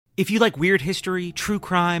If you like weird history, true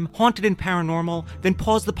crime, haunted and paranormal, then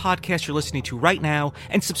pause the podcast you're listening to right now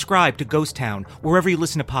and subscribe to Ghost Town wherever you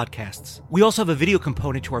listen to podcasts. We also have a video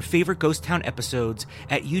component to our favorite Ghost Town episodes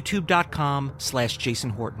at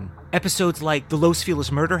youtube.com/Jason Horton. Episodes like The Los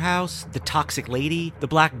Feliz Murder House, The Toxic Lady, The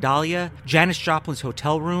Black Dahlia, Janis Joplin's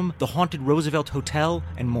Hotel Room, The Haunted Roosevelt Hotel,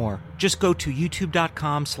 and more. Just go to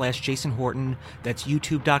youtube.com/Jason Horton. That's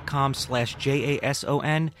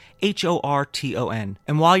youtube.com/JasonHorton.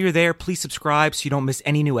 And while you're there, please subscribe so you don't miss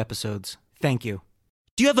any new episodes. Thank you.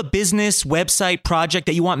 Do you have a business, website, project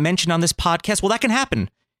that you want mentioned on this podcast? Well, that can happen.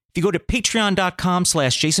 If you go to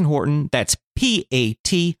patreon.com/Jason Horton, that's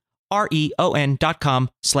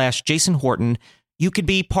patreon.com/Jason Horton, you could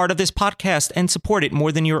be part of this podcast and support it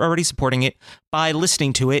more than you're already supporting it by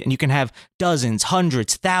listening to it. And you can have dozens,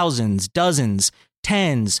 hundreds, thousands, dozens,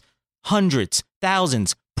 tens, hundreds,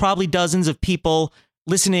 thousands, probably dozens of people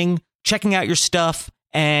listening, checking out your stuff.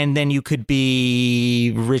 And then you could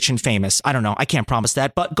be rich and famous. I don't know. I can't promise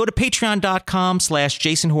that. But go to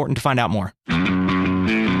patreon.com/Jason Horton to find out more.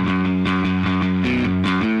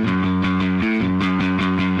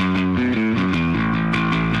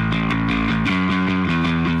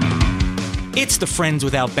 It's the Friends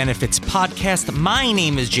Without Benefits podcast. My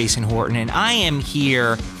name is Jason Horton, and I am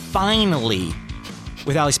here finally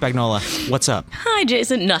with Ali Spagnola. What's up? Hi,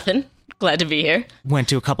 Jason. Nothing. Glad to be here. Went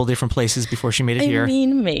to a couple different places before she made it here. I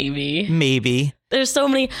mean, maybe. Maybe. There's so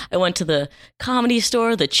many. I went to the Comedy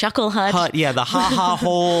Store, the Chuckle Hut. Yeah, the Ha Ha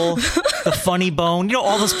Hole, the Funny Bone. You know,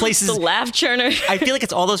 all those places. The Laugh Churner. I feel like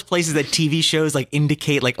it's all those places that TV shows like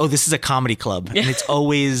indicate like, oh, this is a comedy club. Yeah. And it's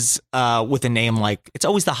always with a name like, it's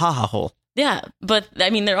always the Ha Ha Hole. Yeah, but I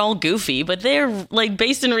mean, they're all goofy, but they're like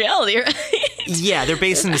based in reality, right? Yeah, they're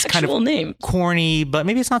based in this kind of name. Corny, but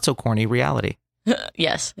maybe it's not so corny reality.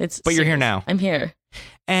 Yes, it's. But you're here now. I'm here,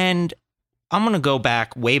 and I'm gonna go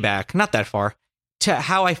back, way back, not that far, to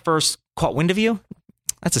how I first caught wind of you.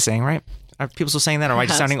 That's a saying, right? Are people still saying that, or am I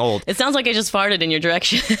just sounding old? It sounds like I just farted in your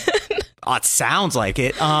direction. Oh, it sounds like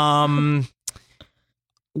it.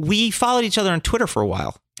 We followed each other on Twitter for a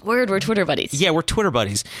while. We're Twitter buddies. Yeah, we're Twitter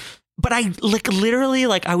buddies. But I literally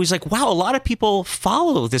I was like, wow, a lot of people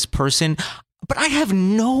follow this person, but I have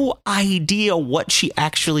no idea what she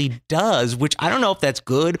actually does, which I don't know if that's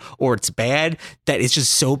good or it's bad, that it's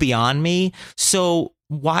just so beyond me. So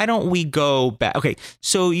why don't we go back? Okay,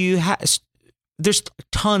 so there's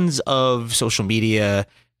tons of social media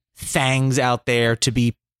things out there to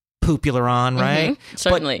be popular on, right? Mm-hmm,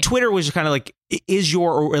 certainly. But Twitter was kind of like,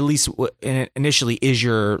 or at least initially is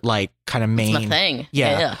your like kind of main it's my thing.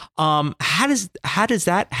 Yeah. How does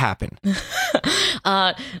that happen?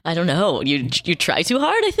 I don't know. You try too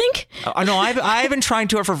hard, I think. No, I've been trying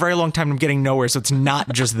to it for a very long time. I'm getting nowhere. So it's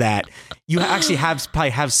not just that. You actually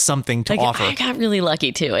probably have something to offer. I got really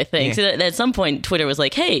lucky too, I think. Yeah. So at some point, Twitter was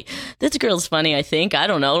like, hey, this girl's funny, I think. I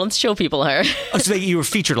don't know. Let's show people her. Oh, so you were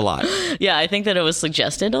featured a lot. Yeah, I think that it was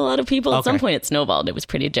suggested to a lot of people. At some point, it snowballed. It was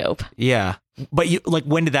pretty dope. Yeah. But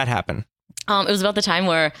when did that happen? It was about the time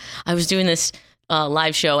where I was doing this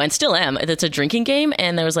live show, and still am. It's a drinking game,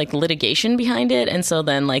 and there was like litigation behind it, and so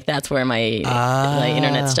then that's where my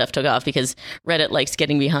internet stuff took off, because Reddit likes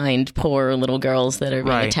getting behind poor little girls that are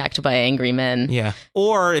being attacked by angry men. Yeah.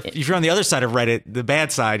 Or if you're on the other side of Reddit, the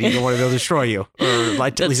bad side, you don't want to destroy you, or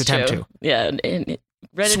at least attempt to. Yeah.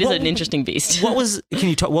 Reddit is an interesting beast. What was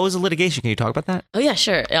the litigation? Can you talk about that? Oh yeah,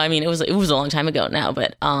 sure. I mean, it was a long time ago now,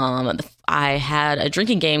 but I had a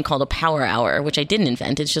drinking game called a Power Hour, which I didn't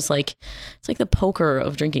invent. It's like the poker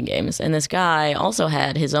of drinking games. And this guy also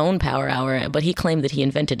had his own Power Hour, but he claimed that he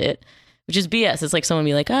invented it, which is BS. It's like someone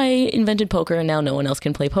be like, I invented poker and now no one else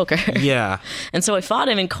can play poker. Yeah. And so I fought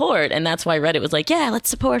him in court, and that's why Reddit was like, yeah, let's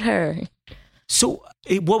support her. So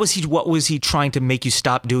what was he trying to make you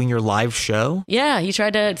stop doing your live show? Yeah, he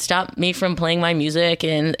tried to stop me from playing my music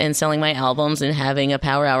and selling my albums and having a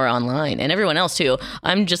Power Hour online, and everyone else too.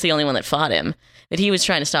 I'm just the only one that fought him. But he was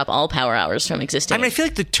trying to stop all Power Hours from existing. I mean, I feel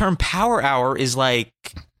like the term Power Hour is like,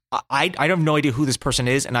 I have no idea who this person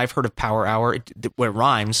is, and I've heard of Power Hour. It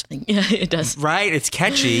rhymes. Yeah, it does. Right? It's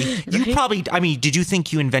catchy. Right? You probably, did you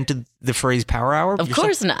think you invented the phrase Power Hour? Of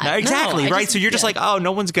course not. No, exactly, right? So you're just like, oh,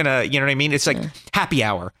 no one's gonna, you know what I mean? It's like happy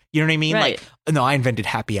hour. You know what I mean? Right. Like, no, I invented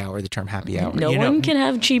happy hour, the term happy hour. No one can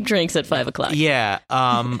have cheap drinks at 5 o'clock. Yeah.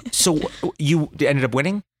 So you ended up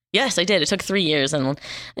winning? Yes, I did. It took 3 years and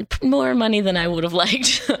more money than I would have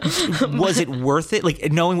liked. Was it worth it?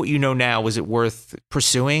 Like, knowing what you know now, was it worth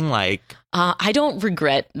pursuing? Like, I don't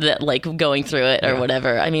regret that, like, going through it or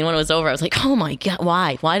whatever. I mean, when it was over, I was like, oh my God,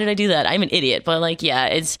 why? Why did I do that? I'm an idiot. But, like,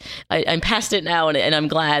 yeah, I'm past it now, and I'm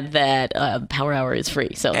glad that Power Hour is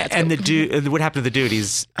free. So that's and cool. the dude, what happened to the dude?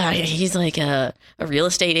 He's like a real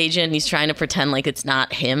estate agent. He's trying to pretend like it's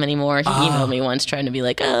not him anymore. He emailed me once trying to be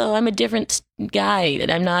like, oh, I'm a different guy,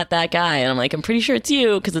 and I'm not that guy. And I'm like, I'm pretty sure it's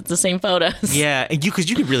you because it's the same photos. Yeah, and because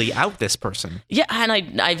you could really out this person. Yeah,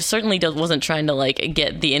 and I certainly wasn't trying to, like,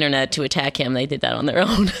 get the internet to attack him. They did that on their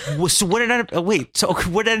own. So what ended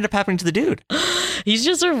up happening to the dude? He's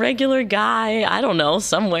just a regular guy. I don't know,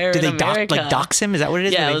 somewhere Did in they America. dox him? Is that what it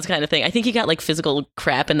is? Yeah, it was kind of thing. I think he got, like, physical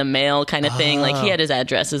crap in the mail kind of thing. Like, he had his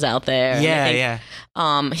addresses out there. Yeah.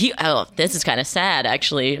 This is kind of sad,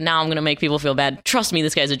 actually. Now I'm going to make people feel bad. Trust me,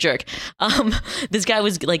 this guy's a jerk. This guy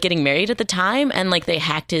was, like, getting married at the time, and, like, they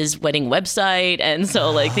hacked his wedding website, and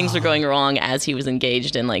so, like, things were going wrong as he was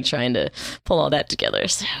engaged and, like, trying to pull all that together.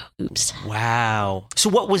 So, oops. Wow. So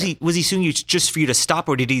what was he suing you just for you to stop,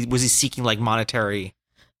 or was he seeking, like, monetary?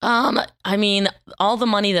 I mean, all the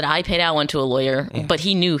money that I paid out went to a lawyer, but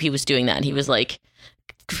he knew he was doing that. And he was, like,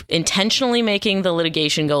 intentionally making the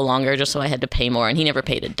litigation go longer just so I had to pay more, and he never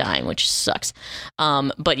paid a dime, which sucks.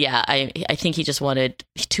 But yeah, I think he just wanted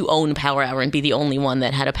to own Power Hour and be the only one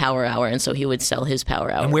that had a Power Hour, and so he would sell his Power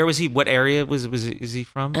Hour. And where was he? What area is he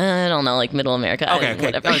from? I don't know, like Middle America. Okay.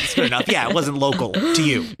 Whatever. Oh, that's good enough. Yeah, it wasn't local to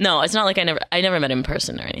you. No, it's not like I never met him in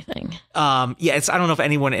person or anything. I don't know if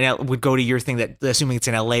anyone would go to your thing that, assuming it's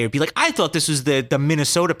in LA, would be like, I thought this was the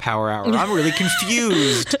Minnesota Power Hour. I'm really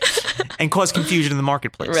confused, and cause confusion in the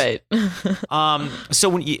marketplace. Right. So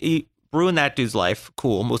when you ruin that dude's life,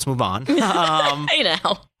 cool. Let's move on. Hey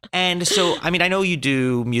now. And so, I mean, I know you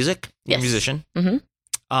do music. You're a Yes. musician.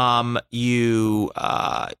 Mm-hmm. You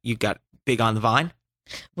got big on the Vine,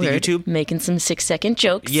 the YouTube, making some 6-second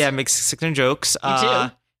jokes. Yeah, make 6 jokes. You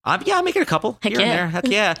too. I'm making a couple Heck here yeah. and there. Heck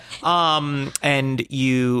yeah. And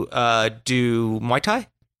you do Muay Thai?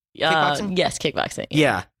 Kickboxing? Yes, kickboxing.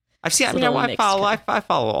 Yeah. I've seen. It's I mean, a little I mixed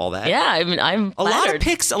follow all that. Yeah, I mean, I'm a lot flattered.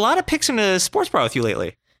 of pics in a sports bra with you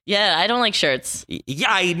lately. Yeah, I don't like shirts.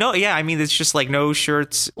 Yeah, I know. Yeah, I mean, it's just like no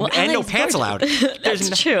shirts and no pants allowed.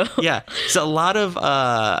 That's true. Yeah, so a lot of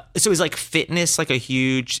so is like fitness like a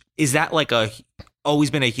huge? Is that like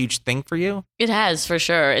always been a huge thing for you? It has, for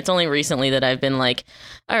sure. It's only recently that I've been like,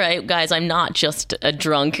 all right, guys, I'm not just a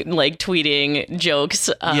drunk, like, tweeting jokes.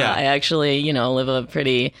 I actually, live a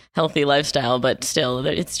pretty healthy lifestyle, but still,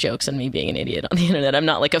 it's jokes and me being an idiot on the internet. I'm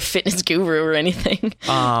not like a fitness guru or anything.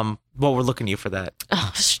 Well, we're looking to you for that.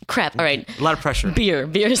 Oh, crap. All right. A lot of pressure. Beer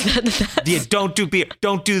is that. Yeah, don't do beer.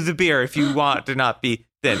 Don't do the beer if you want to not be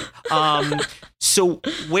thin. So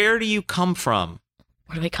where do you come from?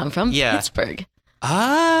 Where do I come from? Yeah. Pittsburgh.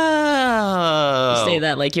 Oh. You say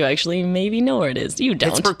that like you actually maybe know where it is. You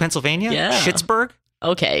don't. Pittsburgh, Pennsylvania? Yeah. Schittsburg?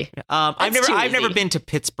 Okay. I've never been to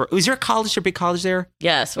Pittsburgh. Is there a big college there?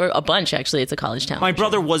 Yes, we're a bunch actually. It's a college town. My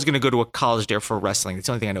brother was going to go to a college there for wrestling. It's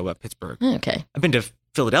the only thing I know about Pittsburgh. Okay. I've been to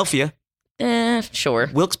Philadelphia. Sure.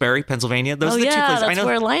 Wilkes-Barre, Pennsylvania. Those are the two places that's I know.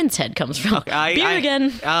 Where Lion's Head comes from. Okay, Beer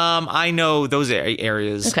again. I know those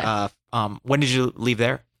areas. Okay. When did you leave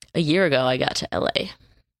there? A year ago, I got to LA.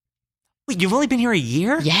 Wait, you've only been here a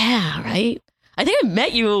year? Yeah, right? I think I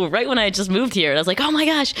met you right when I just moved here. And I was like, oh my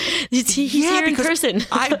gosh, he's here in person.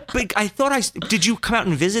 I thought did you come out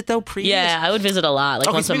and visit though? Yeah, I would visit a lot,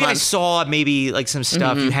 like once a month. I saw maybe like some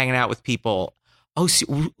stuff, you hanging out with people. Oh,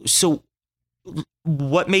 so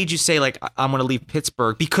what made you say like, I'm going to leave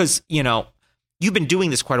Pittsburgh? Because, you've been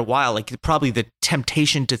doing this quite a while. Like probably the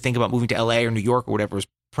temptation to think about moving to LA or New York or whatever was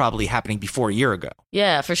probably happening before a year ago.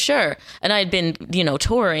 Yeah, for sure. And I'd been,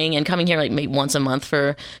 touring and coming here like maybe once a month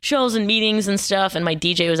for shows and meetings and stuff. And my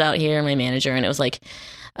DJ was out here and my manager. And it was like,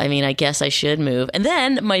 I guess I should move. And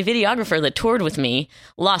then my videographer that toured with me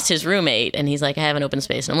lost his roommate. And he's like, I have an open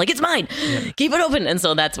space. And I'm like, it's mine. Yeah. Keep it open. And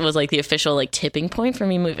so that was like the official like tipping point for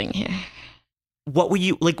me moving here. What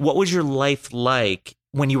was your life like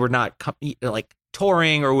when you were not like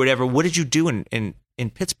touring or whatever? What did you do in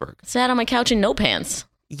Pittsburgh? Sat on my couch in no pants.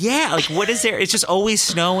 Yeah, like what is there? It's just always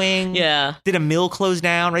snowing. Yeah. Did a mill close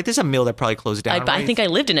down? Right, there's a mill that probably closed down. I think I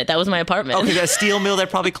lived in it. That was my apartment. Okay, a steel mill that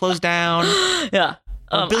probably closed down. Yeah.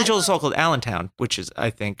 Billy Joel's song called Allentown, which is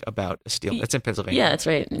I think about a steel. That's in Pennsylvania. Yeah, it's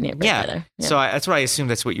right there. Yeah. So that's what I assume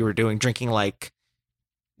that's what you were doing, drinking like,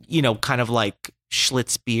 kind of like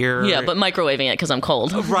Schlitz beer. Yeah, but microwaving it because I'm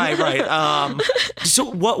cold. Right. So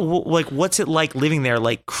what's it like living there,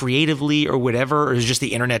 like creatively or whatever, or is just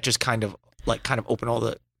the internet just kind of open all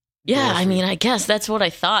the Yeah, I mean, I guess that's what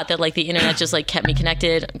I thought, that like the internet just like kept me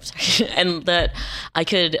connected. I'm sorry, and that I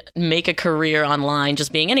could make a career online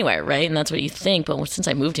just being anywhere, right? And that's what you think. But since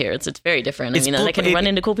I moved here, it's very different. I mean, I can run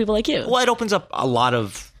into cool people like you. Well, it opens up a lot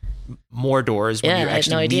of more doors when you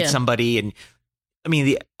actually meet somebody. And I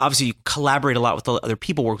mean, obviously you collaborate a lot with other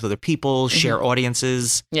people, work with other people, share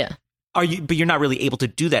audiences. Yeah. But you're not really able to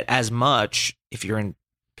do that as much if you're in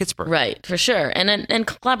Pittsburgh. Right, for sure. And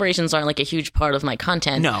collaborations aren't like a huge part of my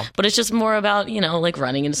content. No. But it's just more about, like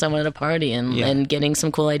running into someone at a party and getting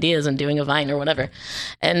some cool ideas and doing a Vine or whatever.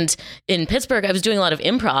 And in Pittsburgh, I was doing a lot of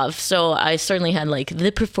improv. So I certainly had like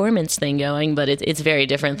the performance thing going, but it's very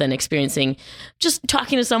different than experiencing just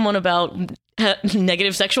talking to someone about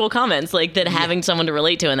negative sexual comments, like that, having someone to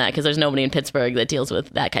relate to in that, because there's nobody in Pittsburgh that deals with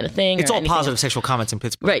that kind of thing. It's all positive sexual comments in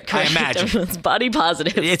Pittsburgh. Right, correct. I imagine. It's body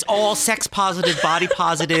positive. It's all sex positive, body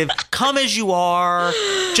positive. Come as you are.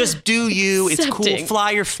 Just do you. It's cool.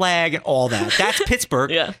 Fly your flag and all that. That's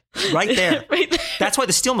Pittsburgh. Yeah. Right there. Right there. That's why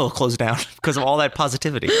the steel mill closed down, because of all that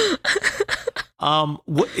positivity.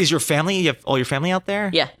 What is your family? You have all your family out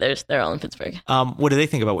there? Yeah, they're all in Pittsburgh. What do they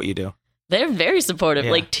think about what you do? They're very supportive,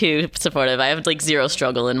 like too supportive. I have like zero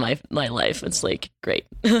struggle in my life. It's like great.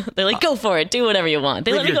 They're like, go for it, do whatever you want.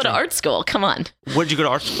 They let me go to art school. Come on. What did you go to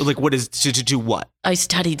art school? Like, what is to do what? I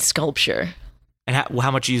studied sculpture. And how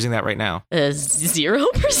much are you using that right now?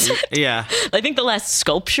 0%. Yeah. I think the last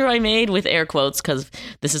sculpture I made, with air quotes because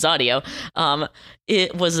this is audio,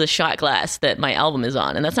 it was a shot glass that my album is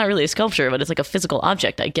on. And that's not really a sculpture, but it's like a physical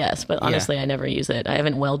object, I guess. But honestly, I never use it. I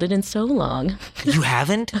haven't welded in so long. You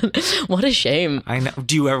haven't? What a shame. I know.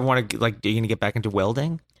 Do you ever want to, are you going to get back into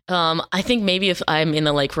welding? I think maybe if I'm in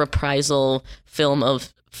the like reprisal film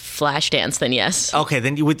of Flashdance, then yes. Okay,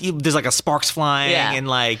 then there's like a sparks flying and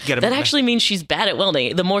like that actually means she's bad at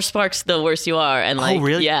welding. The more sparks, the worse you are. And like, oh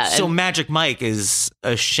really? Yeah. So Magic Mike is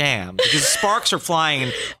a sham because sparks are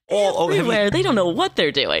flying all everywhere. They don't know what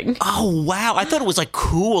they're doing. Oh wow! I thought it was like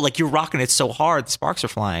cool, like you're rocking it so hard, the sparks are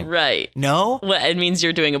flying. Right? No, well, it means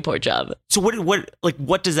you're doing a poor job. So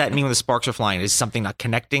what does that mean when the sparks are flying? Is something not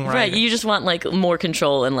connecting right? Right. You just want like more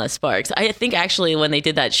control and less sparks. I think actually when they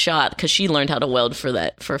did that shot, because she learned how to weld for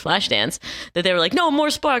Flashdance, that they were like, no, more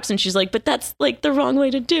sparks, and she's like, but that's like the wrong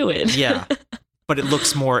way to do it. Yeah, but it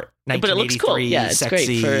looks more 1983, but it looks cool. Yeah, it's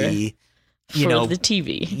sexy. Great for the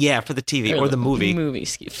TV. Yeah, for the TV or the movie.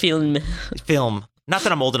 Film. Not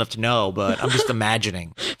that I'm old enough to know, but I'm just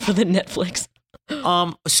imagining. For the Netflix.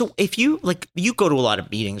 So if you go to a lot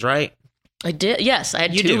of meetings, right? I did. Yes, I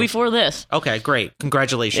had two before this. Okay, great.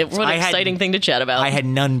 Congratulations. What an exciting thing to chat about. I had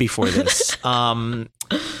none before this.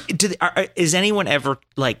 Is anyone ever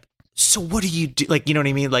like, so what do you do? Like, you know what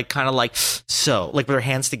I mean? Like, kind of like, so, like with their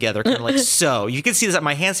hands together, kind of like, so. You can see this at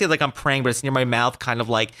my hands together, like I'm praying, but it's near my mouth, kind of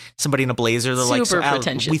like somebody in a blazer. They're like, super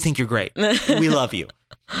pretentious. We think you're great. We love you.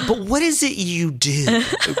 But what is it you do,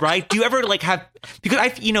 right? Do you ever like have, because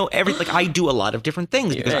I do a lot of different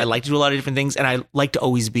things because I like to do a lot of different things and I like to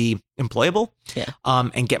always be employable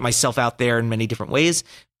and get myself out there in many different ways.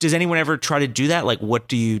 Does anyone ever try to do that? Like, what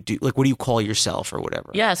do you do? Like, what do you call yourself or whatever?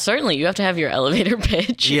 Yeah, certainly. You have to have your elevator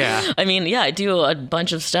pitch. Yeah. I mean, I do a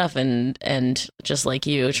bunch of stuff and just like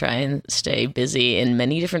you, try and stay busy in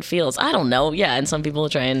many different fields. I don't know. Yeah. And some people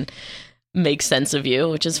try and make sense of you,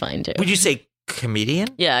 which is fine too. Would you say comedian?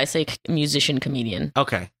 Yeah, I say musician, comedian.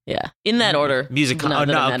 Okay. Yeah. In that order. Music.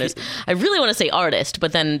 Matters. I really want to say artist,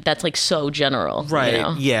 but then that's like so general. Right. You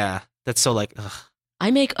know? Yeah. That's so like, ugh. I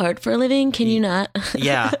make art for a living. Can you not?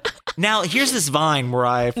 Yeah. Now, here's this Vine where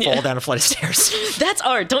I fall down a flight of stairs. That's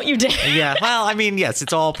art. Don't you dare. Yeah. Well, I mean, yes,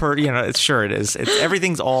 it's all sure it is.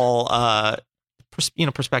 Everything's all,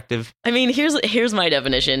 perspective. I mean, here's my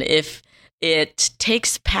definition. If it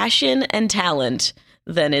takes passion and talent,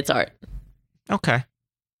 then it's art. Okay.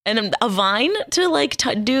 And a Vine to like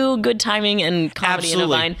do good timing and comedy. Absolutely. In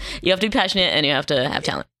a Vine, you have to be passionate and you have to have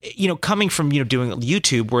talent. Coming from, doing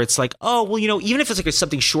YouTube where it's like, oh, well, even if it's like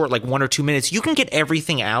something short, like 1 or 2 minutes, you can get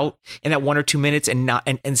everything out in that 1 or 2 minutes and not,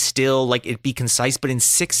 and still like it be concise. But in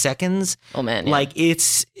 6 seconds, oh man, yeah. Like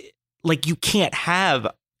it's like, you can't have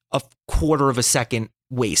a quarter of a second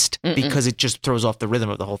waste because it just throws off the rhythm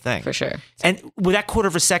of the whole thing. For sure. And with that quarter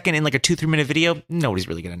of a second in like a 2-3 minute video, nobody's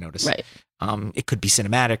really going to notice. Right. It could be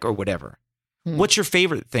cinematic or whatever. What's your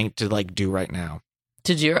favorite thing to like do right now?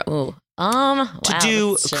 To do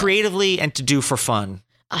creatively and to do for fun.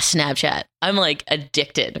 Snapchat. I'm like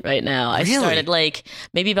addicted right now. Really? I started like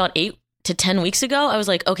maybe about 8 to 10 weeks ago. I was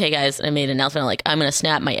like, okay, guys, I made an announcement. I'm like, I'm going to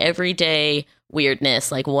snap my everyday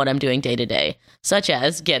weirdness, like what I'm doing day to day, such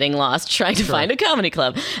as getting lost trying to find a comedy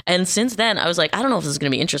club. And since then, I was like, I don't know if this is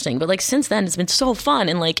going to be interesting, but like since then, it's been so fun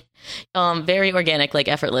and like very organic, like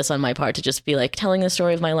effortless on my part to just be like telling the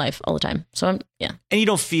story of my life all the time. So yeah. And you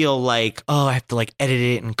don't feel like, oh, I have to like edit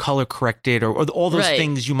it and color correct it or all those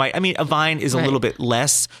things you might. I mean, a Vine is a little bit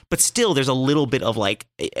less, but still there's a little bit of like,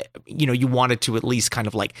 you want it to at least kind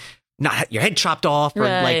of like not have your head chopped off or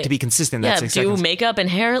like to be consistent. Yeah, do makeup and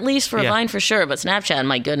hair at least for a Vine for sure. But Snapchat,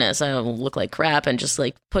 my goodness, I don't look like crap and just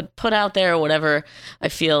like put out there whatever I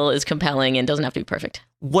feel is compelling and doesn't have to be perfect.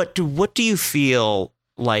 What do you feel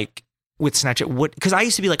like with Snapchat? Because I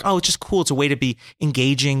used to be like, oh, it's just cool. It's a way to be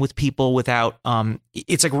engaging with people without,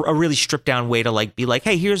 it's like a really stripped down way to like be like,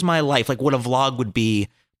 hey, here's my life, like what a vlog would be,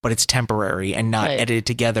 but it's temporary and not edited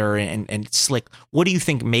together and slick. What do you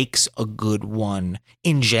think makes a good one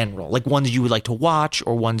in general? Like ones you would like to watch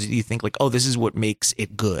or ones that you think like, oh, this is what makes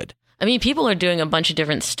it good? I mean, people are doing a bunch of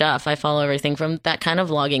different stuff. I follow everything from that kind of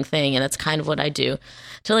vlogging thing, and that's kind of what I do,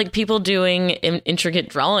 to like people doing intricate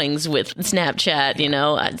drawings with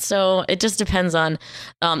Snapchat, So it just depends on,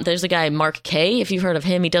 there's a guy, Mark K, if you've heard of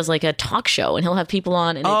him, he does like a talk show and he'll have people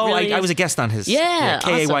on. And I was a guest on his. Yeah.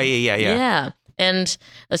 K-A-Y-E, awesome. Yeah. And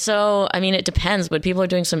so, I mean, it depends, but people are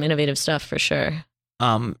doing some innovative stuff for sure.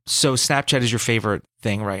 So Snapchat is your favorite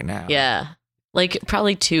thing right now? Yeah. Like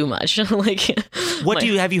probably too much. Have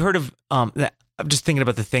you heard of, I'm just thinking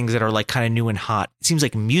about the things that are like kind of new and hot. It seems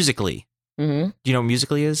like Musical.ly. Mm-hmm. Do you know what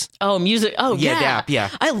Musical.ly is? Oh, music. Oh, yeah. The app, yeah.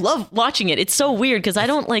 I love watching it. It's so weird because I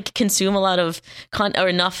don't like consume a lot of or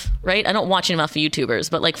enough, right? I don't watch enough YouTubers,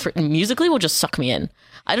 but like for Musical.ly will just suck me in.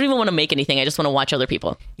 I don't even want to make anything. I just want to watch other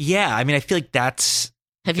people. Yeah. I mean, I feel like that's.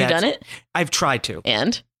 Have you done it? I've tried to.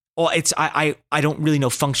 And? Well, I don't really know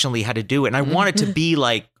functionally how to do it. And I want it to be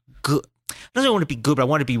like good. I don't want to be good, but I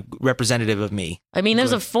want it to be representative of me. I mean,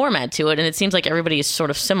 there's a format to it, and it seems like everybody is sort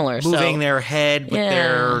of similar. Moving their head with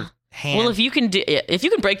their hand. Well, if you can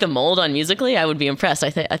break the mold on Musical.ly, I would be impressed. I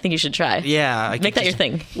think you should try. Yeah, make that your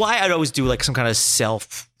thing. Well, I'd always do like some kind of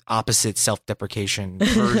self-deprecation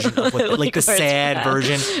version of like the sad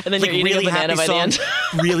version, and then like you're eating really a banana by the end.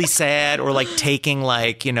 Really sad, or like taking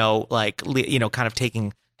like kind of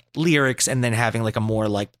taking lyrics and then having like a more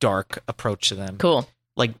like dark approach to them. Cool.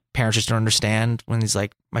 Like parents just don't understand when he's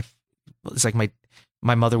like my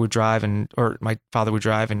mother would drive or my father would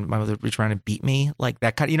drive and my mother would reach around and beat me, like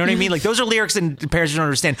that kind of, you know what I mean? Like those are lyrics and parents don't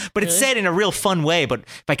understand, but it's said in a real fun way. But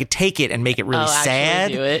if I could take it and make it really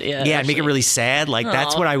sad, do it. and make it really sad, like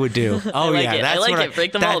that's what I would do. Oh that's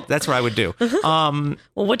break the mold. That's what I would do. Well,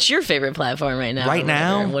 what's your favorite platform right now? Right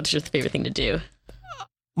now, what's your favorite thing to do?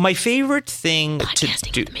 My favorite thing to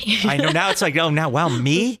do. With me. I know now it's like, oh, now, wow,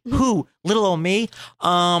 me? Who? Little old me?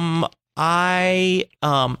 I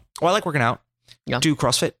like working out. Yeah. Do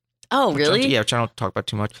CrossFit. Oh, really? Which I don't talk about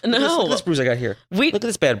too much. No. Look at this bruise I got here. Look at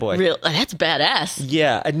this bad boy. That's badass.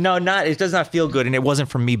 Yeah. No, it does not feel good. And it wasn't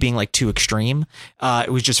from me being like too extreme. It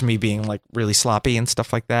was just from me being like really sloppy and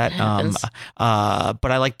stuff like that.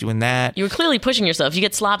 But I like doing that. You were clearly pushing yourself. You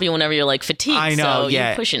get sloppy whenever you're like fatigued. I know. So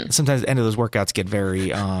you're pushing. Sometimes the end of those workouts get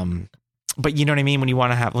very, but you know what I mean? When you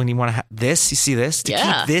want to have this, you see this, to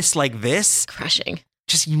keep this like this. Crushing.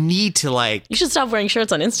 Just you need to like. You should stop wearing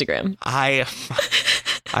shirts on Instagram.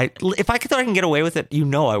 If I thought I can get away with it,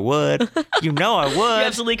 I would. You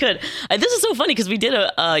absolutely could. This is so funny because we did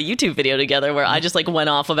a YouTube video together where I just like went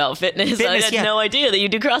off about fitness. I had no idea that you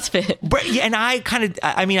do CrossFit. Yeah, and I kind of,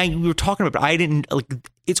 we were talking about it, but I didn't like.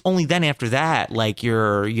 It's only then after that, like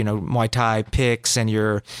your, Muay Thai pics and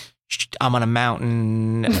your. I'm on a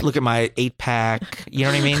mountain. Look at my 8-pack. You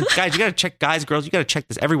know what I mean? Guys, you got to check, girls, you got to check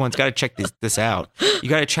this. Everyone's got to check this out. You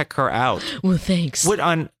got to check her out. Well, thanks. What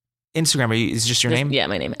on Instagram? Is just your name? Yeah,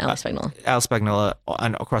 my name, Ali Spagnola. Ali Spagnola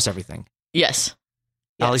across everything. Yes.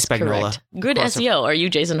 Ali Spagnola. Correct. Good SEO. Are you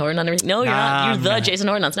Jason Horton on everything? No, you're not. You're the Jason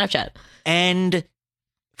Horton on Snapchat. And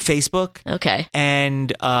Facebook. Okay.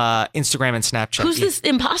 And Instagram and Snapchat. Who's this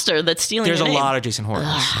imposter that's stealing your name? There's a lot of Jason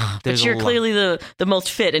Hortons. But you're clearly the most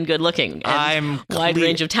fit and good looking. And wide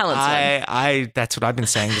range of talents. That's what I've been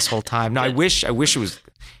saying this whole time. No, I wish it was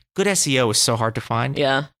good. SEO is so hard to find.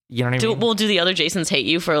 Yeah. You know what I mean? Well, do the other Jasons hate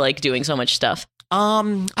you for like doing so much stuff?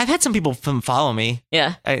 I've had some people follow me.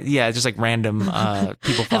 Yeah. Just like random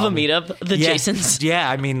people follow Have a meetup, the Jasons. Yeah,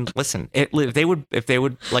 I mean, listen, if they would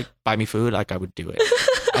like buy me food, like I would do it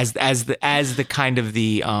as the kind of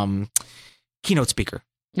the keynote speaker.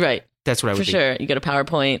 Right. That's what I would do. For sure. You go to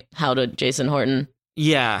PowerPoint, how to Jason Horton.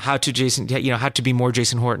 Yeah, how to be more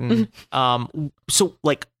Jason Horton. So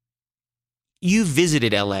like you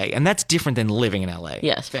visited LA, and that's different than living in LA.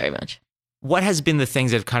 Yes, very much. what has been the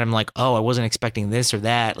things that have kind of like, oh, I wasn't expecting this or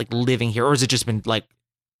that, like living here, or has it just been like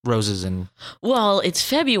roses and? Well, it's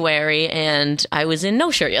February and I was in no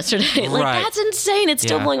shirt yesterday. Like Right. that's insane. It's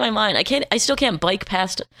still blowing my mind. I still can't bike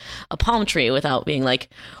past a palm tree without being like,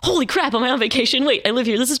 holy crap, am I on vacation? Wait, I live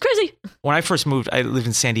here. This is crazy. When I first moved, I lived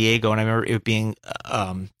in San Diego, and I remember it being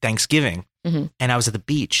Thanksgiving, and I was at the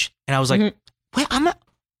beach, and I was like, wait, I'm not.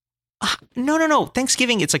 No.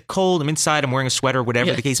 Thanksgiving, it's like cold. I'm inside. I'm wearing a sweater,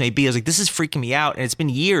 whatever the case may be. I was like, this is freaking me out. And it's been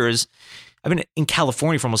years. I've been in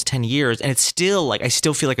California for almost 10 years. And it's still like, I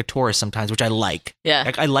still feel like a tourist sometimes, which I like. Yeah.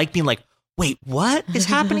 Like, I like being like, wait, what is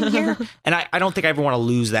happening here? And I don't think I ever want to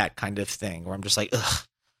lose that kind of thing where I'm just like, ugh.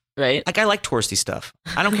 Right. Like, I like touristy stuff.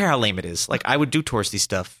 I don't care how lame it is. Like, I would do touristy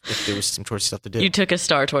stuff if there was some touristy stuff to do. You took a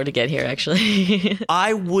Star Tour to get here, actually.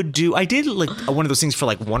 I did like one of those things for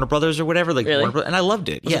like Warner Brothers or whatever, like Really? and I loved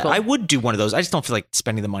it. Was it Yeah, cool? I would do one of those. I just don't feel like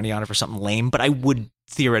spending the money on it for something lame, but I would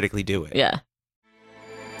theoretically do it. Yeah.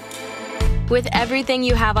 With everything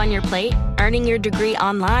you have on your plate, earning your degree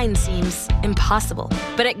online seems impossible.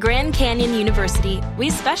 But at Grand Canyon University, we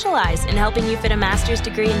specialize in helping you fit a master's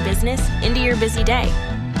degree in business into your busy day.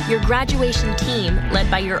 Your graduation team, led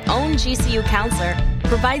by your own GCU counselor,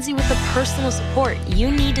 provides you with the personal support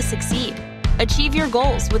you need to succeed. Achieve your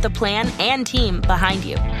goals with a plan and team behind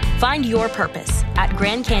you. Find your purpose at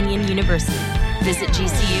Grand Canyon University. Visit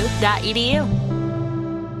gcu.edu.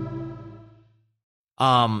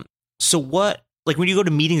 So what, like when you go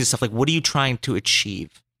to meetings and stuff, like what are you trying to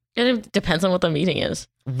achieve? It depends on what the meeting is.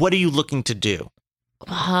 What are you looking to do?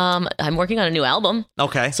 I'm working on a new album.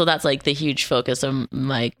 Okay. So that's like the huge focus of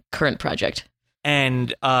my current project.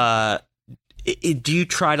 And do you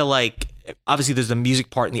try to like, obviously there's the music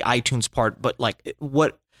part and the iTunes part, but like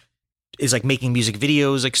what is like making music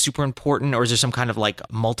videos like super important, or is there some kind of like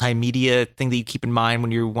multimedia thing that you keep in mind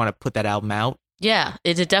when you want to put that album out? Yeah,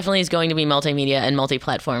 it definitely is going to be multimedia and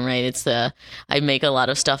multi-platform, right? It's I make a lot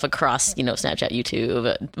of stuff across, Snapchat,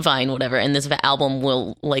 YouTube, Vine, whatever, and this album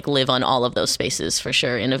will like live on all of those spaces for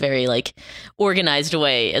sure in a very like organized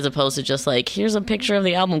way, as opposed to just like here's a picture of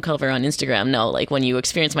the album cover on Instagram. No, like when you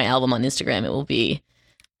experience my album on Instagram, it will be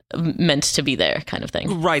meant to be there, kind of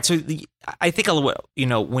thing. Right. So I think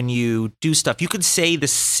when you do stuff, you could say the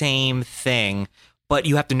same thing, but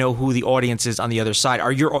you have to know who the audience is on the other side.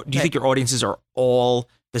 Do you think your audiences are all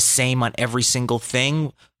the same on every single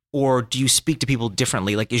thing? Or do you speak to people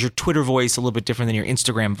differently? Like, is your Twitter voice a little bit different than your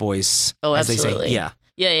Instagram voice? Oh, as absolutely. They say? Yeah.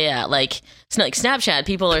 Yeah. Like, it's not like Snapchat,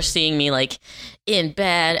 people are seeing me like in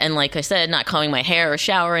bed and like I said, not combing my hair or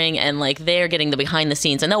showering, and like they're getting the behind the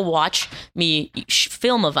scenes, and they'll watch me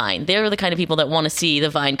film a Vine. They're the kind of people that want to see the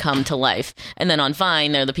Vine come to life. And then on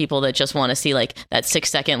Vine, they're the people that just want to see like that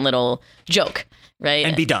 6-second little joke. Right.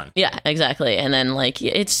 And be done. Yeah, exactly. And then like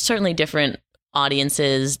it's certainly different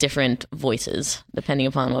audiences, different voices, depending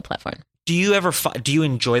upon what platform. Do you ever do you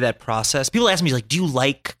enjoy that process? People ask me like, do you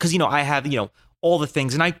like, because I have all the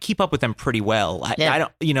things and I keep up with them pretty well. I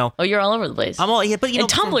don't Oh, you're all over the place. I'm all but and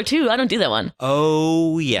Tumblr too. I don't do that one.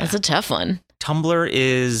 Oh yeah, that's a tough one. Tumblr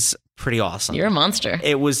is pretty awesome. You're a monster.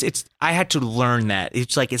 I had to learn that.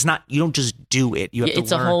 It's like, it's not, you don't just do it. You have to learn.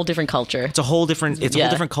 It's a whole different culture. It's a whole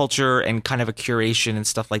different culture and kind of a curation and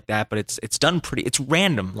stuff like that. But it's done it's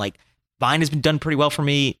random. Like Vine has been done pretty well for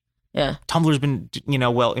me. Yeah. Tumblr's been,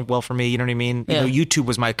 well for me. You know what I mean? Yeah. YouTube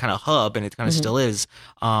was my kind of hub, and it kind of still is.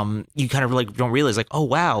 You kind of like don't realize like, oh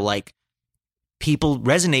wow, like people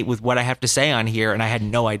resonate with what I have to say on here, and I had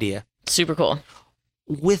no idea. Super cool.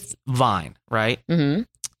 With Vine, right? Mm-hmm.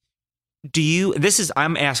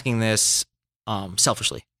 I'm asking this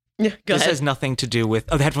selfishly. Yeah, go this ahead. has nothing to do with.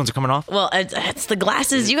 Oh, the headphones are coming off. Well, it's the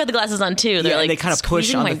glasses. You got the glasses on too. They're like they kind of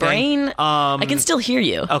push on my the brain. Thing. I can still hear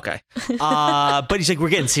you. Okay, but he's like, we're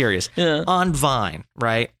getting serious. Yeah. On Vine,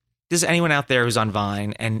 right? Is anyone out there who's on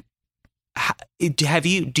Vine, and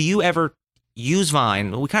do you ever use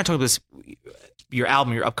Vine? We kind of talked about this. Your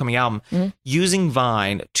upcoming album, using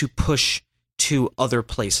Vine to push to other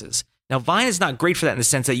places. Now, Vine is not great for that in the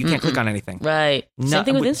sense that you can't click on anything. Right. Same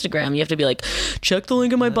thing with Instagram. You have to be like, check the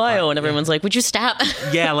link in my bio, and everyone's like, would you stop?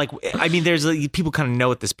 Yeah, like, I mean, there's people kind of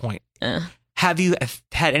know at this point. Have you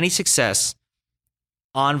had any success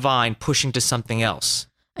on Vine pushing to something else?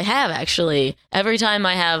 I have, actually. Every time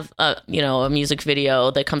I have a music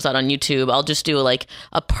video that comes out on YouTube, I'll just do like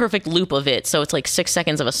a perfect loop of it. So it's like 6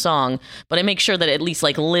 seconds of a song, but I make sure that it at least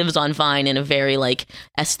like lives on Vine in a very like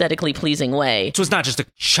aesthetically pleasing way. So it's not just a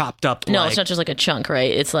chopped up. No, it's not just like a chunk, right?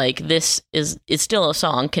 It's like it's still a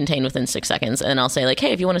song contained within 6 seconds. And I'll say like,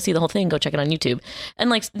 hey, if you want to see the whole thing, go check it on YouTube. And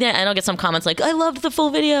like, yeah, and I'll get some comments like, I loved the full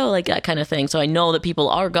video, like that kind of thing. So I know that people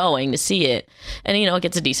are going to see it. And it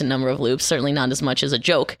gets a decent number of loops, certainly not as much as a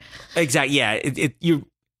joke. joke. Exactly. Yeah.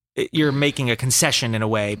 You're making a concession in a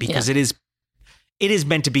way because it is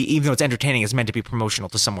meant to be, even though it's entertaining, it's meant to be promotional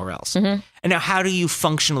to somewhere else. And now how do you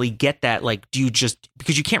functionally get that? Like, do you just,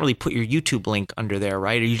 because you can't really put your YouTube link under there,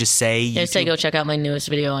 right? Or you just say, go check out my newest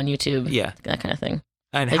video on YouTube. Yeah. That kind of thing.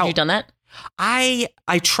 And have you done that? I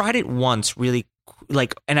tried it once, really,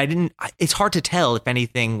 and I didn't. It's hard to tell if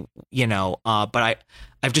anything, but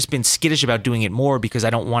I've just been skittish about doing it more because I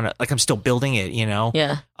don't want to. Like, I'm still building it,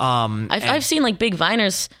 Yeah. I've seen like big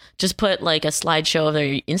Viners just put like a slideshow of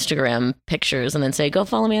their Instagram pictures and then say, "Go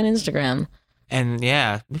follow me on Instagram." And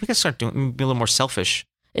yeah, maybe I can start be a little more selfish.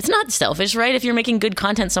 It's not selfish, right? If you're making good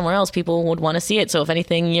content somewhere else, people would want to see it. So if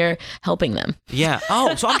anything, you're helping them. Yeah.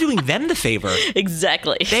 Oh, so I'm doing them the favor.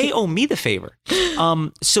 Exactly. They owe me the favor.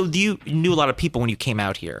 So you knew a lot of people when you came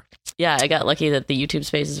out here? Yeah, I got lucky that the YouTube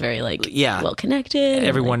space is very well connected.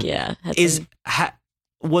 Everyone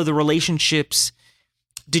were the relationships,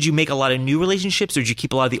 did you make a lot of new relationships or did you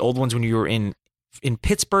keep a lot of the old ones when you were in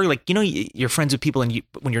Pittsburgh? Like, you're friends with people and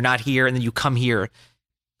when you're not here and then you come here,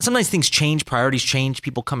 sometimes things change, priorities change,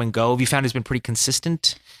 people come and go. Have you found it's been pretty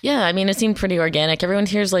consistent? Yeah, I mean, it seemed pretty organic. Everyone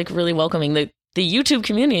here is like really welcoming. The YouTube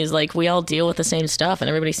community is like, we all deal with the same stuff and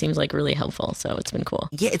everybody seems like really helpful. So it's been cool.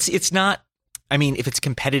 Yeah, it's not, I mean, if it's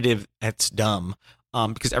competitive, that's dumb.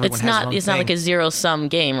 Because everyone has their own it's thing. Not like a zero-sum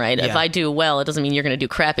game, right? Yeah. If I do well, it doesn't mean you're going to do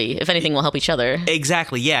crappy. If anything, we'll help each other.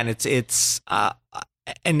 Exactly, yeah. And it's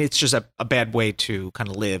just a bad way to kind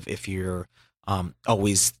of live if you're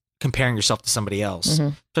always comparing yourself to somebody else,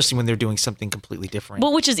 especially when they're doing something completely different.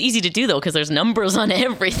 Well, which is easy to do, though, because there's numbers on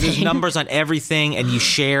everything. There's numbers on everything, and you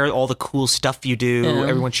share all the cool stuff you do. Yeah.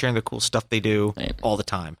 Everyone's sharing the cool stuff they do all the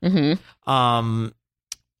time.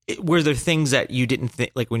 Were there things that you didn't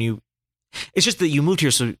think, like when you... It's just that you moved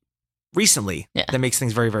here so recently that makes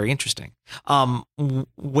things very, very interesting.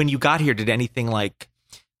 When you got here, did anything like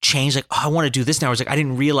change? Like, oh, I want to do this now. I was like, I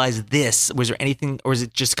didn't realize this. Was there anything, or is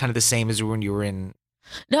it just kind of the same as when you were in...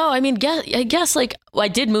 No, I mean, I guess like I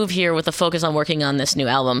did move here with a focus on working on this new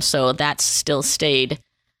album, so that still stayed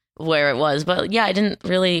where it was. But yeah,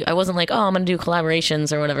 I wasn't like, oh, I'm going to do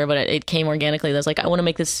collaborations or whatever, but it came organically. I was like, I want to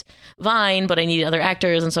make this Vine, but I need other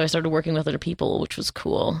actors. And so I started working with other people, which was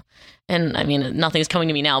cool. And I mean, nothing's coming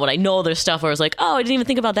to me now, but I know there's stuff where I was like, oh, I didn't even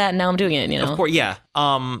think about that. And now I'm doing it, Of course, yeah.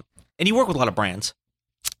 And you work with a lot of brands.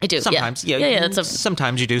 I do. Sometimes, yeah.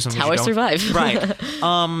 Sometimes you do. Sometimes how you don't. Survive. Right.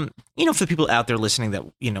 For the people out there listening that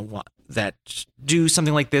that do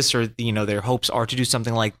something like this, or their hopes are to do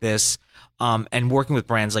something like this, and working with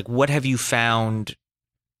brands, like what have you found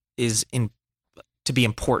is to be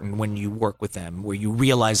important when you work with them, where you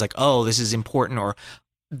realize like, oh, this is important, or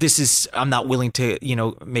I'm not willing to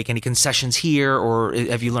make any concessions here, or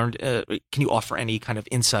have you learned? Can you offer any kind of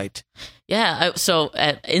insight? Yeah, so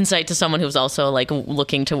insight to someone who's also like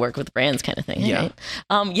looking to work with brands, kind of thing. Yeah,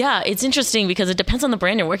 right? It's interesting because it depends on the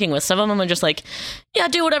brand you're working with. Some of them are just like, yeah,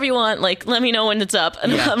 do whatever you want. Like, let me know when it's up.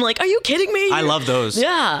 And I'm like, are you kidding me? I love those.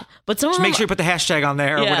 Yeah, but some just make sure you put the hashtag on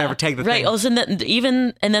there or whatever. Tag the thing. Right. Also,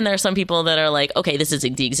 and then there are some people that are like, okay, this is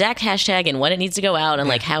the exact hashtag and when it needs to go out and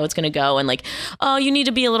like how it's going to go, and like, oh, you need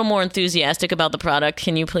to be a little more enthusiastic about the product.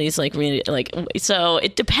 Can you please like read it? Like, so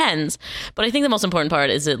it depends. But I think the most important part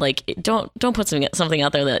is that like don't put something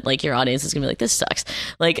out there that like your audience is gonna be like, this sucks.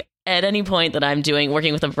 Like at any point that I'm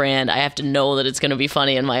working with a brand, I have to know that it's gonna be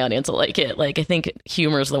funny and my audience will like it. Like I think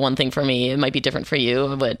humor is the one thing for me. It might be different for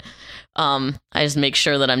you, but I just make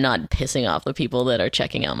sure that I'm not pissing off the people that are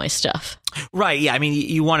checking out my stuff. Right. Yeah. I mean,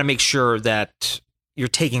 you want to make sure that you're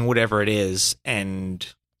taking whatever it is and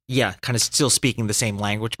kind of still speaking the same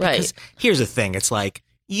language. Because here's the thing. It's like,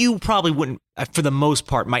 you probably wouldn't, for the most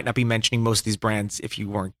part, might not be mentioning most of these brands if you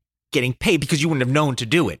weren't getting paid, because you wouldn't have known to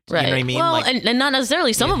do it. Right. You know what I mean? Well, like, and not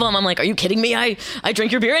necessarily. Some of them, I'm like, are you kidding me? I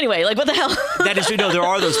drink your beer anyway. Like, what the hell? That is true. No, there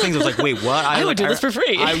are those things. I was like, wait, what? I would do this for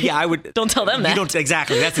free. I would. Don't tell them that. You don't.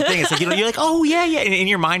 Exactly. That's the thing. It's like, you're like, oh, yeah. In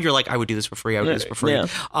your mind, you're like, I would do this for free. I would do this for free.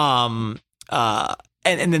 Yeah.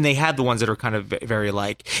 And then they had the ones that are kind of very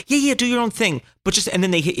like, yeah, do your own thing. But and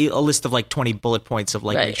then they hit a list of like 20 bullet points of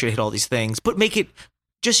like, make sure to hit all these things. But make it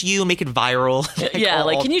just make it viral.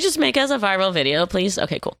 Can you just make us a viral video, please?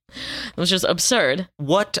 Okay, cool. It was just absurd.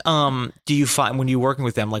 What do you find when you're working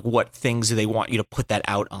with them? Like, what things do they want you to put that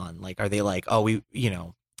out on? Like, are they like, oh,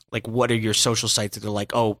 like, what are your social sites that they're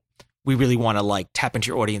like, oh, we really want to like tap into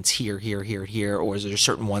your audience here, or is there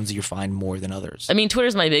certain ones that you find more than others? I mean,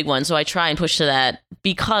 Twitter's my big one, so I try and push to that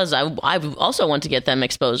because I also want to get them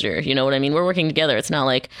exposure. You know what I mean? We're working together. It's not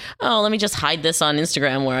like, oh, let me just hide this on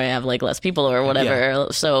Instagram where I have like less people or whatever. Yeah.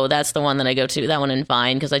 So that's the one that I go to, that one in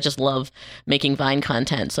Vine, because I just love making Vine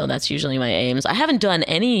content. So that's usually my aims. I haven't done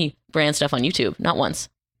any brand stuff on YouTube, not once.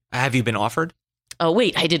 Have you been offered? Oh,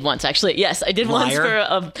 wait, I did once, actually. Yes, I did once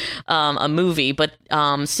for a movie. But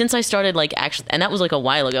since I started, like, actually, and that was like a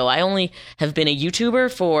while ago, I only have been a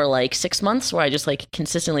YouTuber for like 6 months, where I just like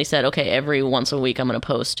consistently said, okay, every once a week I'm going to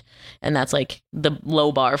post. And that's like the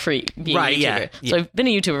low bar for being a YouTuber. Yeah. So I've been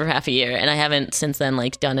a YouTuber for half a year, and I haven't since then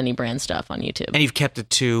like done any brand stuff on YouTube. And you've kept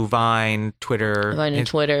it to Vine, Twitter. Vine and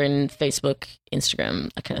Twitter and Facebook,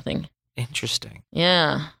 Instagram, that kind of thing. Interesting.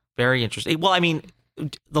 Yeah. Very interesting. Well, I mean,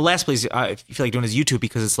 the last place I feel like doing is YouTube,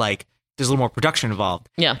 because it's like there's a little more production involved.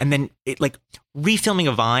 Yeah. And then like refilming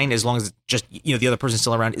a Vine, as long as it's just, the other person's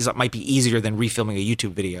still around, might be easier than refilming a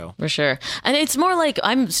YouTube video. For sure. And it's more like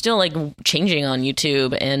I'm still like changing on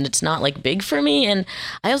YouTube, and it's not like big for me. And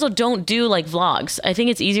I also don't do like vlogs. I think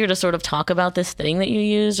it's easier to sort of talk about this thing that you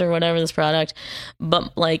use or whatever, this product.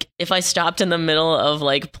 But like if I stopped in the middle of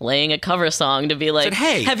like playing a cover song to be like,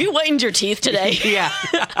 hey, have you whitened your teeth today? Yeah.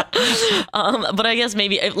 But I guess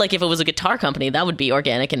maybe like if it was a guitar company, that would be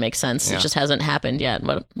organic and make sense. Yeah. It just hasn't happened yet,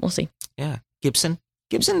 but we'll see. Yeah. Gibson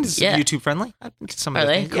is YouTube friendly. Are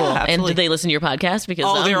they? Cool. Yeah, and did they listen to your podcast?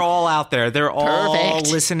 Because they're all out there. They're all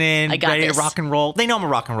perfect. listening, ready to rock and roll. They know I'm a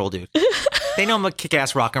rock and roll dude. They know I'm a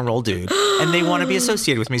kick-ass rock and roll dude, and they want to be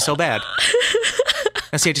associated with me so bad.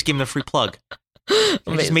 And so I just gave them the free plug. I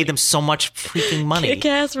just made them so much freaking money.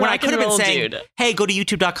 Kick-ass rock when I could have been saying, dude. hey, go to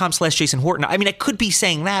youtube.com/Jason Horton. I mean, I could be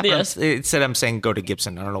saying that, but instead I'm saying go to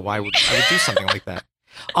Gibson. I don't know why I would do something like that.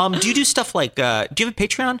 Do you do stuff like, do you have a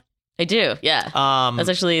Patreon? I do, yeah. That's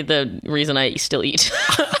actually the reason I still eat.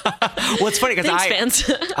 Well, it's funny because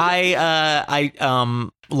I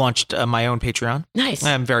launched my own Patreon. Nice.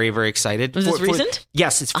 I'm very, very excited. Was this recent?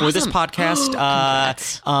 Yes, it's for this podcast.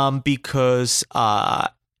 Because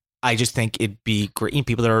I just think it'd be great.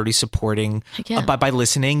 People that are already supporting by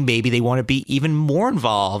listening, maybe they want to be even more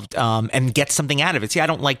involved and get something out of it. See, I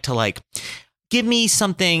don't like to give me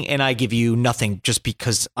something and I give you nothing just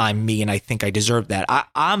because I'm me and I think I deserve that.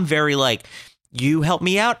 I'm very you help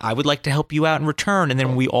me out, I would like to help you out in return, and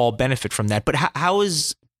then we all benefit from that. But how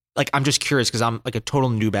is, I'm just curious because I'm like a total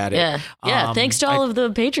noob at it. Yeah. Thanks to all of the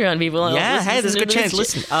Patreon people. Yeah, hey, there's a good chance.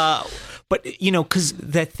 Listen, but because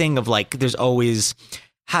that thing of there's always,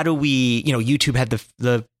 how do we, YouTube had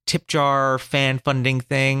the tip jar fan funding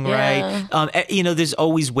thing, right? There's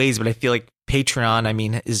always ways, but I feel like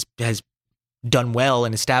Patreon, has done well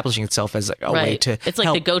in establishing itself as a way to it's like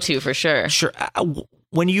help. The go-to for sure. Sure.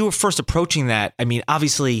 When you were first approaching that,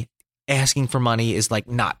 obviously asking for money is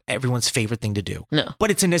not everyone's favorite thing to do. No.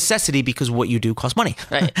 But it's a necessity because what you do costs money.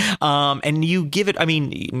 Right. And you give it,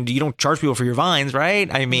 you don't charge people for your Vines, right?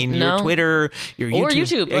 Your Twitter, your YouTube. Or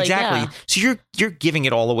YouTube. Exactly. So you're giving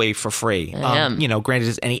it all away for free.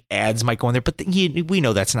 Granted, any ads might go in there, but we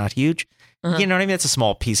know that's not huge. Uh-huh. You know what I mean? That's a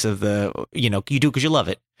small piece of the, you do because you love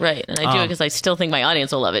it. Right. And I do it because I still think my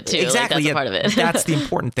audience will love it too. Exactly. That's a part of it. That's the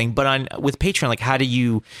important thing. But with Patreon, how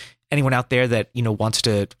do anyone out there that, wants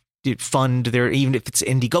to fund their, even if it's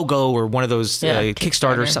Indiegogo or one of those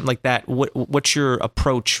Kickstarter or something like that, what's your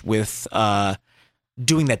approach with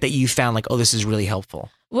doing that you found this is really helpful?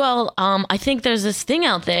 Well, I think there's this thing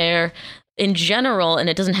out there in general, and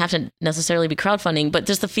it doesn't have to necessarily be crowdfunding, but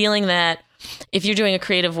just the feeling that if you're doing a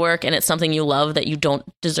creative work and it's something you love, that you don't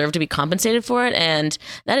deserve to be compensated for it. And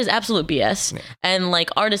that is absolute BS. Yeah. And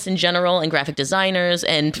artists in general and graphic designers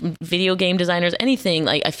and video game designers, anything,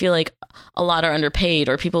 I feel like a lot are underpaid,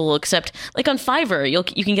 or people will accept, on Fiverr,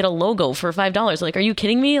 you can get a logo for $5. Are you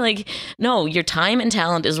kidding me? No, your time and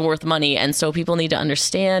talent is worth money. And so people need to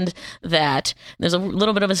understand that there's a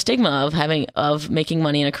little bit of a stigma of making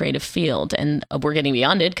money in a creative field. And we're getting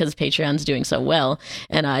beyond it because Patreon's doing so well.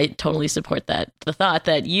 And I totally support the thought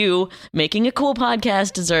that you making a cool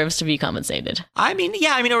podcast deserves to be compensated. Or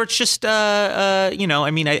it's just,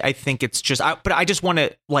 I think it's just, but I just want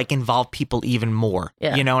to involve people even more,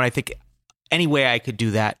 and I think any way I could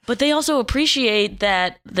do that. But they also appreciate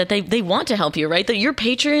that they want to help you, right? That your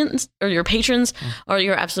patrons are your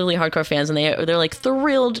absolutely hardcore fans, and they're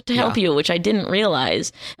thrilled to help you, which I didn't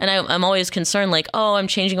realize. And I'm always concerned, I'm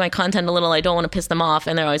changing my content a little, I don't want to piss them off,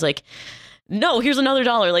 and they're always no, here's another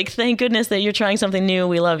 $1. Thank goodness that you're trying something new.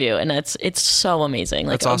 We love you. And it's so amazing.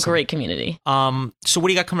 That's awesome. A great community. So what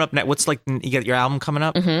do you got coming up next? What's you got your album coming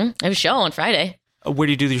up? Mm-hmm. I have a show on Friday. Where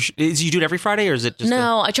do you do you do it every Friday, or is it just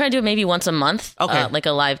I try to do it maybe once a month. Okay.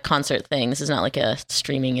 A live concert thing. This is not a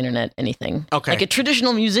streaming internet anything. Okay. Like a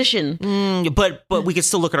traditional musician. But we can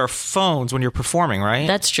still look at our phones when you're performing, right?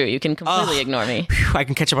 That's true. You can completely ignore me. I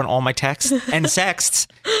can catch up on all my texts and sexts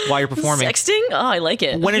while you're performing. Sexting? Oh, I like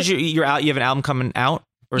it. When is you're out? You have an album coming out?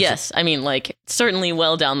 Yes. Certainly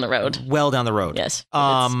well down the road. Well down the road. Yes.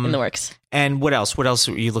 It's in the works. And what else? What else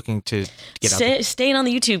are you looking to get out there? Staying on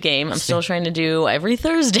the YouTube game. I'm still trying to do every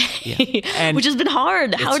Thursday, And which has been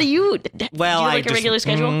hard. How do you? Well, do you I like a regular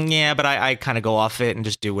schedule? Yeah, but I kind of go off it and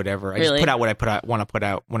just do whatever. I just put out what I want to put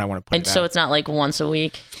out when I want to put it out. And so it's not like once a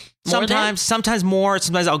week. Sometimes more.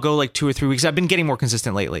 Sometimes I'll go like 2 or 3 weeks. I've been getting more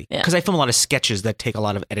consistent lately because I film a lot of sketches that take a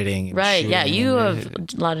lot of editing. And right. Yeah. You and, have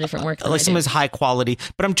a lot of different work. Like some is high quality,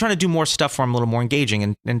 but I'm trying to do more stuff where I'm a little more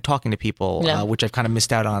engaging and talking to people, which I've kind of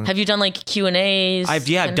missed out on. Have you done like Q&As? I've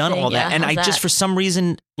done all that, and I just for some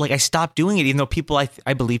reason like I stopped doing it, even though people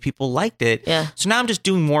I believe people liked it. Yeah. So now I'm just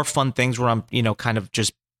doing more fun things where I'm kind of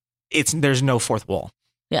just there's no fourth wall.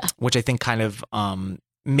 Yeah. Which I think kind of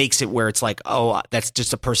makes it where it's like, oh, that's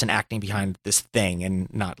just a person acting behind this thing, and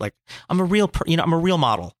not like I'm a real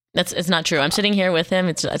model. It's not true. I'm sitting here with him.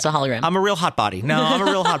 It's a hologram. I'm a real hot body. No, I'm a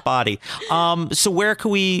real hot body. So where could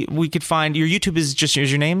we could find your YouTube is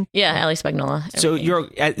your name? Yeah, Ali Spagnola.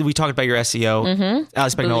 Everything. So we talked about your SEO. Mm-hmm. Ali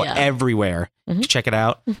Spagnola everywhere. Mm-hmm. Check it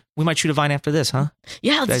out. We might shoot a Vine after this, huh?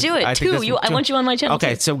 Yeah, let's do it. I want you on my channel.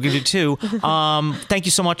 Okay, so we can do 2. Thank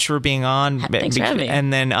you so much for being on. Thanks for having me.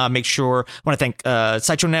 And then make sure, I want to thank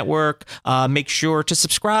Sideshow Network. Make sure to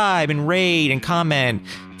subscribe and rate and comment.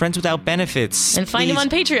 Friends Without Benefits. And find him on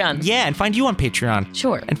Patreon. Yeah, and find you on Patreon.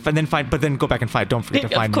 Sure. And then go back and find. Don't forget to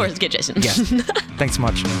find me. Of course, get Jason. Yes. Thanks so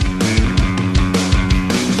much.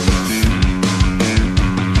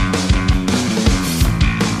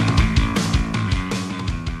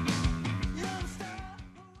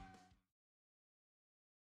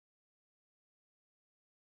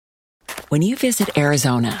 When you visit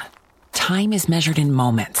Arizona, time is measured in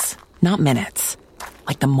moments, not minutes.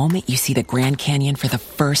 Like the moment you see the Grand Canyon for the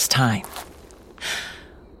first time.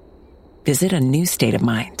 Visit a new state of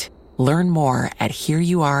mind. Learn more at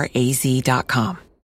hereyouareaz.com.